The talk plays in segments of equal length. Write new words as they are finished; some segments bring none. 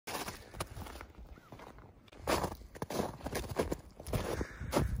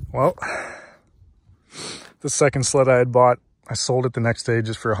Well, the second sled I had bought, I sold it the next day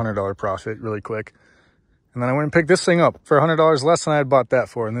just for a $100 profit really quick. And then I went and picked this thing up for $100 less than I had bought that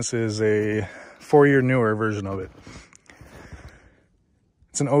for. And this is a 4-year newer version of it.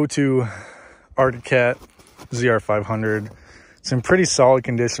 It's an 02 Arctic Cat ZR500. It's in pretty solid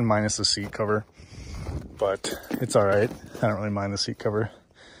condition minus the seat cover, but it's all right. I don't really mind the seat cover.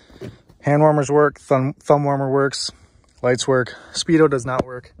 Hand warmers work, thumb warmer works, lights work. Speedo does not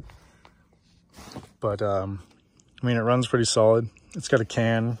work, but I mean, it runs pretty solid. It's got a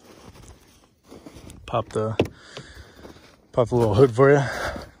can. Pop the little hood for you.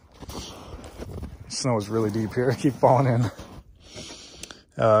 Snow is really deep here. I keep falling in.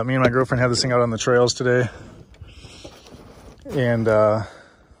 Me and my girlfriend had this thing out on the trails today, and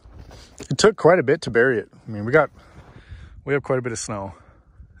it took quite a bit to bury it. I mean, we have quite a bit of snow,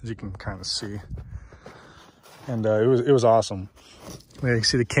 as you can kind of see, and it was awesome. I mean, you can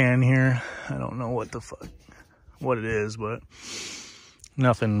see the can here. I don't know what it is, but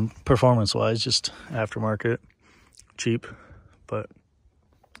nothing performance wise, just aftermarket, cheap. But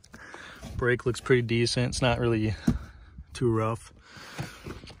brake looks pretty decent. It's not really too rough.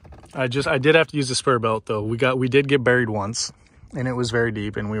 I did have to use the spur belt though. We did get buried once, and it was very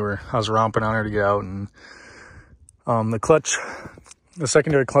deep, and I was romping on her to get out, and the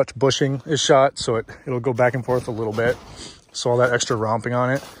secondary clutch bushing is shot, so it'll go back and forth a little bit. So all that extra romping on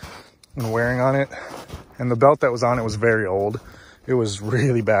it and wearing on it, and the belt that was on it was very old. It was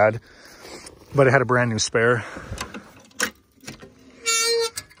really bad, but it had a brand new spare,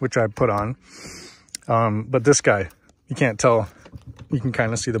 which I put on. But this guy, you can't tell. You can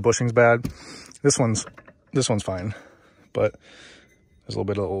kind of see the bushing's bad. This one's fine, but there's a little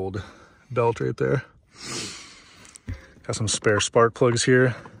bit of old belt right there. Got some spare spark plugs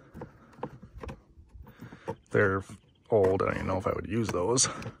here. They're old. I don't even know if I would use those,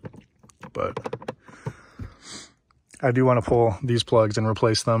 but I do want to pull these plugs and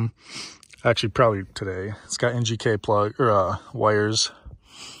replace them. Actually, probably today. It's got NGK plug or wires.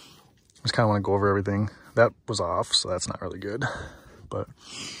 I just kind of want to go over everything. That was off, so that's not really good. But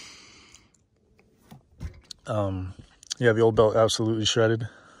yeah, the old belt absolutely shredded.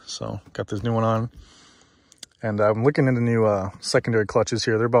 So got this new one on, and I'm looking into new secondary clutches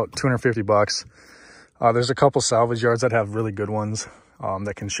here. They're about 250 bucks. There's a couple salvage yards that have really good ones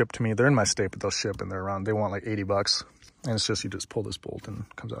that can ship to me. They're in my state, but they'll ship, and they want like 80 bucks. And it's just, you just pull this bolt and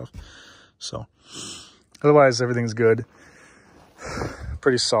it comes off. So otherwise, everything's good.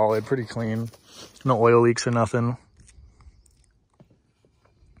 Pretty solid, pretty clean. No oil leaks or nothing.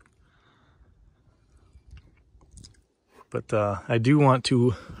 But I do want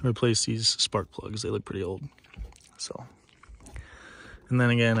to replace these spark plugs. They look pretty old. So, and then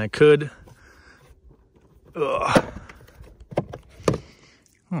again, I could.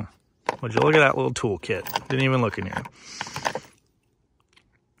 Would you look at that little toolkit? Didn't even look in here.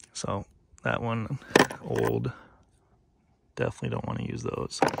 So that one, old. Definitely don't want to use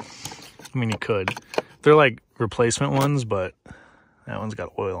those. I mean, you could. They're like replacement ones, but that one's got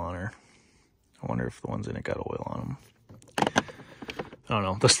oil on her. I wonder if the ones in it got oil on them. I don't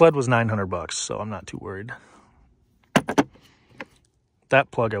know. The sled was 900 bucks, so I'm not too worried. That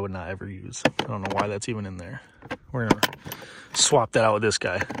plug I would not ever use. I don't know why that's even in there. We're gonna swap that out with this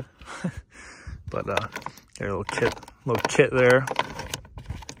guy. But got a little kit there.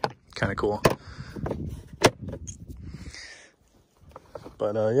 Kind of cool.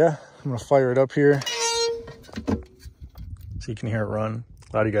 But yeah, I'm gonna fire it up here so you can hear it run.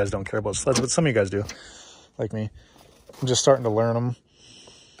 A lot of you guys don't care about sleds, but some of you guys do, like me. I'm just starting to learn them.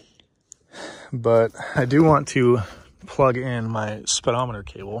 But I do want to plug in my speedometer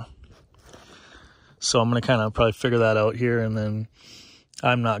cable. So I'm going to kind of probably figure that out here, and then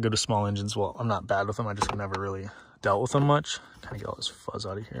I'm not good with small engines. Well, I'm not bad with them. I just never really dealt with them much. Kind of get all this fuzz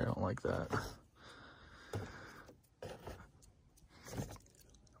out of here. I don't like that.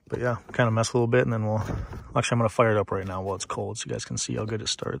 But yeah, kind of mess a little bit, and then actually I'm going to fire it up right now while it's cold so you guys can see how good it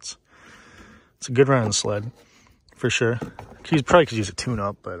starts. It's a good running sled, for sure. Probably could use a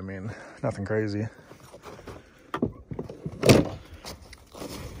tune-up, but I mean, nothing crazy.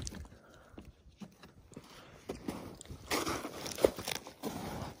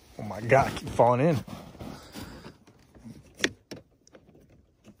 Oh my God, I keep falling in.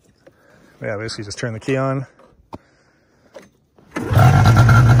 Yeah, basically just turn the key on.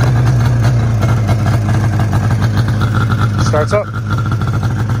 Starts up.